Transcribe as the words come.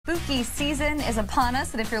spooky season is upon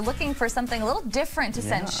us, and if you're looking for something a little different to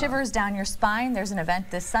send shivers down your spine, there's an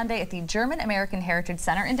event this Sunday at the German American Heritage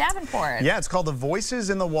Center in Davenport. Yeah, it's called The Voices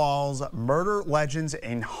in the Walls, Murder, Legends,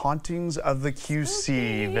 and Hauntings of the QC.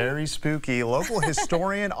 Spooky. Very spooky. Local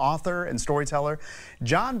historian, author, and storyteller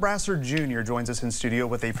John Brasser Jr. joins us in studio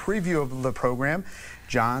with a preview of the program.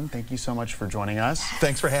 John, thank you so much for joining us.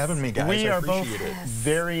 Thanks for having me, guys. We I are both appreciate it.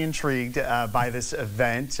 very intrigued by this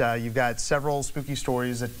event. You've got several spooky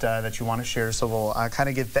stories that you want to share, so we'll kind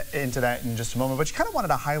of get into that in just a moment. But you kind of wanted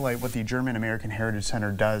to highlight what the German American Heritage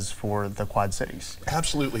Center does for the Quad Cities.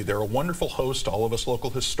 Absolutely. They're a wonderful host, all of us local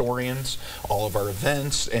historians, all of our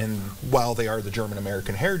events, and while they are the German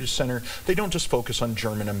American Heritage Center, they don't just focus on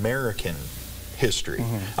German American history.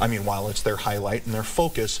 I mean, while it's their highlight and their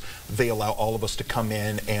focus, they allow all of us to come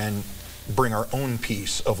in and bring our own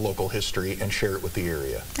piece of local history and share it with the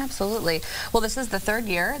area. Absolutely. Well, this is the third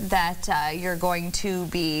year that you're going to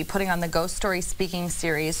be putting on the Ghost Story Speaking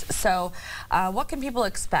Series. So what can people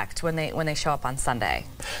expect when they show up on Sunday?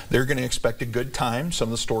 They're going to expect a good time. Some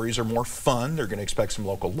of the stories are more fun. They're going to expect some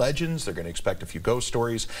local legends. They're going to expect a few ghost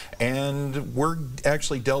stories. And we're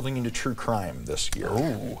actually delving into true crime this year.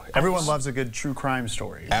 Ooh, everyone loves a good true crime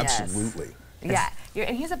story. Absolutely. Yes. Yeah,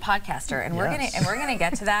 and he's a podcaster, and we're gonna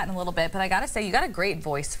get to that in a little bit. But I gotta say, you got a great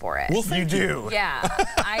voice for it. Well, you do. Yeah,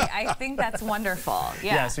 I think that's wonderful.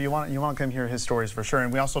 Yeah. So you want to come hear his stories for sure.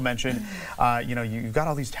 And we also mentioned, you know, you've got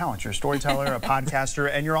all these talents. You're a storyteller, a podcaster,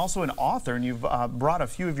 and you're also an author. And you've brought a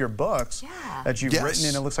few of your books that you've written,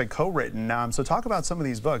 and it looks like co-written. So talk about some of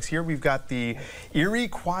these books. Here we've got the Eerie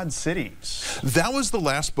Quad Cities. That was the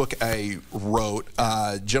last book I wrote.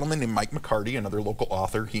 A gentleman named Mike McCarty, another local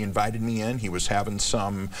author, he invited me in. He was having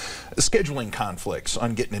some scheduling conflicts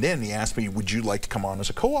on getting it in. He asked me, would you like to come on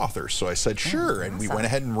as a co-author? So I said, sure. And we went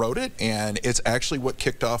ahead and wrote it, and it's actually what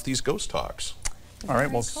kicked off these ghost talks. All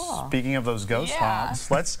right, well, speaking of those ghost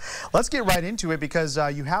haunts, let's get right into it, because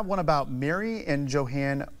you have one about Mary and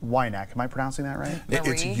Johann Weihnacht. Am I pronouncing that right?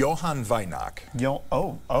 It's Johann Weihnacht.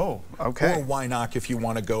 Okay. Or Weihnacht if you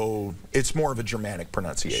want to go, it's more of a Germanic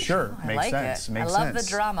pronunciation. Sure, makes sense. I love the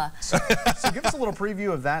drama. So give us a little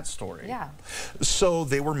preview of that story. Yeah. So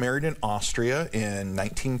they were married in Austria in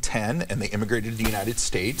 1910, and they immigrated to the United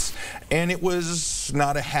States, and it was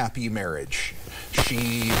not a happy marriage.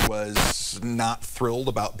 She was not thrilled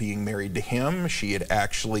about being married to him. She had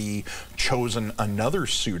actually chosen another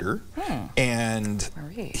suitor, and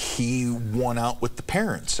he won out with the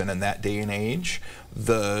parents. And in that day and age,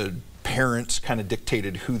 the parents kind of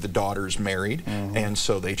dictated who the daughters married, and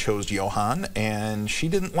so they chose Johann, and she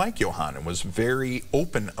didn't like Johann and was very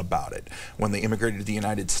open about it. When they immigrated to the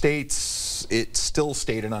United States, it still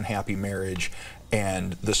stayed an unhappy marriage,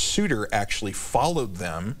 and the suitor actually followed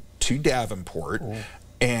them to Davenport,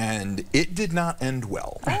 and it did not end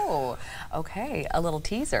well. Oh, okay. A little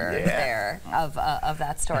teaser there of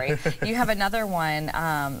that story. You have another one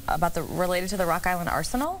about related to the Rock Island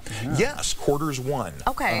Arsenal? Yes, Quarters 1.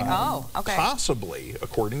 Okay. Possibly,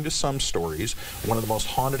 according to some stories, one of the most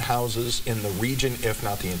haunted houses in the region, if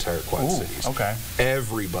not the entire Quad Cities. Okay.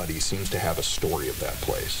 Everybody seems to have a story of that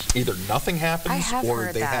place. Either nothing happens,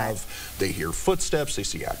 or they hear footsteps, they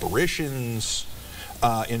see apparitions.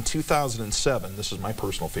 In 2007, this is my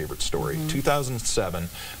personal favorite story, 2007,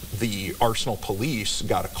 the Arsenal police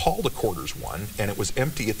got a call to Quarters 1, and it was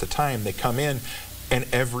empty at the time. They come in, and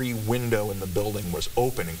every window in the building was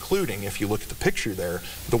open, including, if you look at the picture there,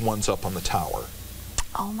 the ones up on the tower.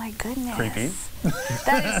 Oh my goodness. Creepy.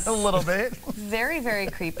 That is a little bit. Very, very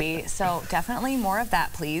creepy. So definitely more of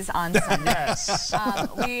that, please, on Sunday. Yes.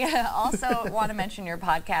 We also want to mention your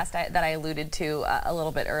podcast that I alluded to a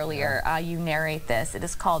little bit earlier. You narrate this. It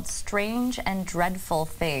is called Strange and Dreadful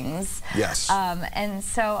Things. Yes. And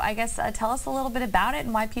so I guess tell us a little bit about it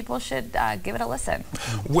and why people should give it a listen.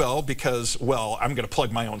 Well, because, I'm going to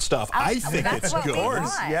plug my own stuff. I think it's good.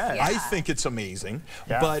 I think it's amazing,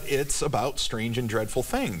 but it's about strange and dreadful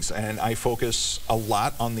things, and I focus a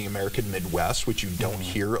lot on the American Midwest, which you don't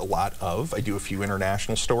hear a lot of. I do a few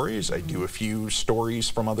international stories. I do a few stories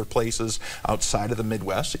from other places outside of the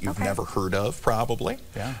Midwest that you've never heard of, probably.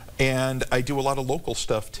 Yeah. And I do a lot of local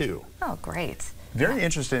stuff, too. Oh, great. Very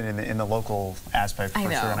interested in the local aspect, for sure,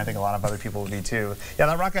 and I think a lot of other people would be too. Yeah,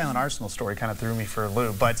 that Rock Island Arsenal story kind of threw me for a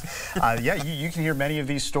loop, but yeah, you can hear many of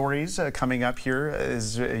these stories coming up here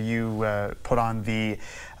as you put on the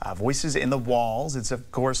Voices in the Walls. It's,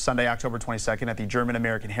 of course, Sunday, October 22nd at the German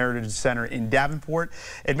American Heritage Center in Davenport.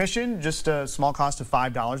 Admission, just a small cost of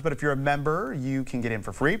 $5, but if you're a member, you can get in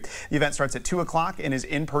for free. The event starts at 2 o'clock and is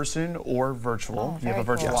in person or virtual. You have a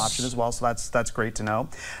virtual option as well, so that's great to know.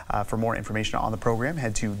 For more information on the program,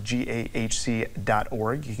 head to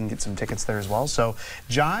GAHC.org. You can get some tickets there as well. So,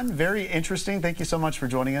 John, very interesting. Thank you so much for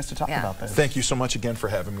joining us to talk about this. Thank you so much again for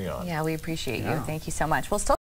having me on. Yeah, we appreciate you. Thank you so much. We'll still